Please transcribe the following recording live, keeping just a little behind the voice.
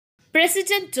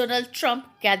President Donald Trump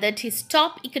gathered his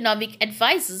top economic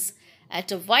advisors at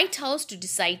the White House to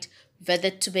decide whether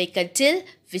to make a deal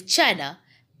with China.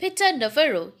 Peter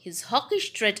Navarro, his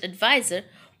hawkish trade advisor,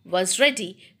 was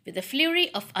ready with a flurry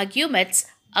of arguments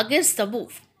against the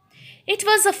move. It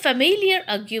was a familiar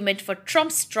argument for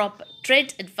Trump's top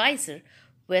trade advisor,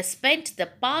 who has spent the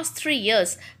past 3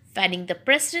 years fanning the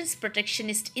president's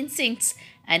protectionist instincts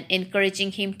and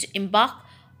encouraging him to embark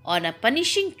on a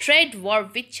punishing trade war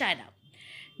with China.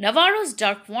 Navarro's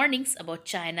dark warnings about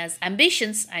China's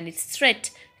ambitions and its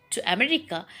threat to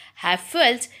America have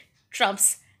fueled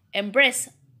Trump's embrace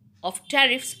of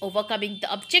tariffs, overcoming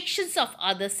the objections of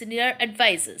other senior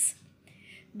advisors.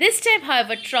 This time,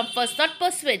 however, Trump was not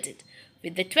persuaded.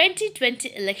 With the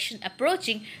 2020 election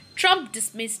approaching, Trump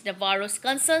dismissed Navarro's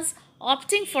concerns,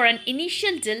 opting for an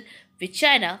initial deal with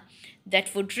China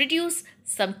that would reduce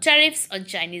some tariffs on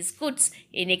Chinese goods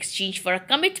in exchange for a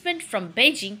commitment from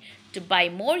Beijing to buy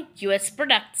more US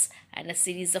products and a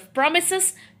series of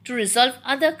promises to resolve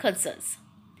other concerns.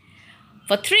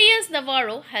 For 3 years,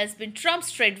 Navarro has been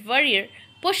Trump's trade warrior,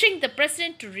 pushing the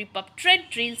president to rip up trade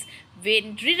deals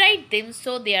and rewrite them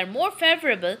so they are more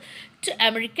favorable to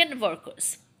American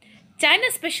workers.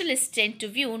 China specialists tend to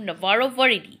view Navarro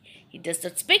worriedly. He does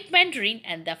not speak Mandarin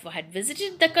and therefore had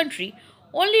visited the country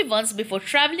only once before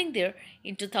traveling there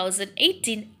in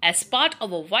 2018 as part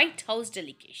of a White House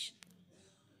delegation.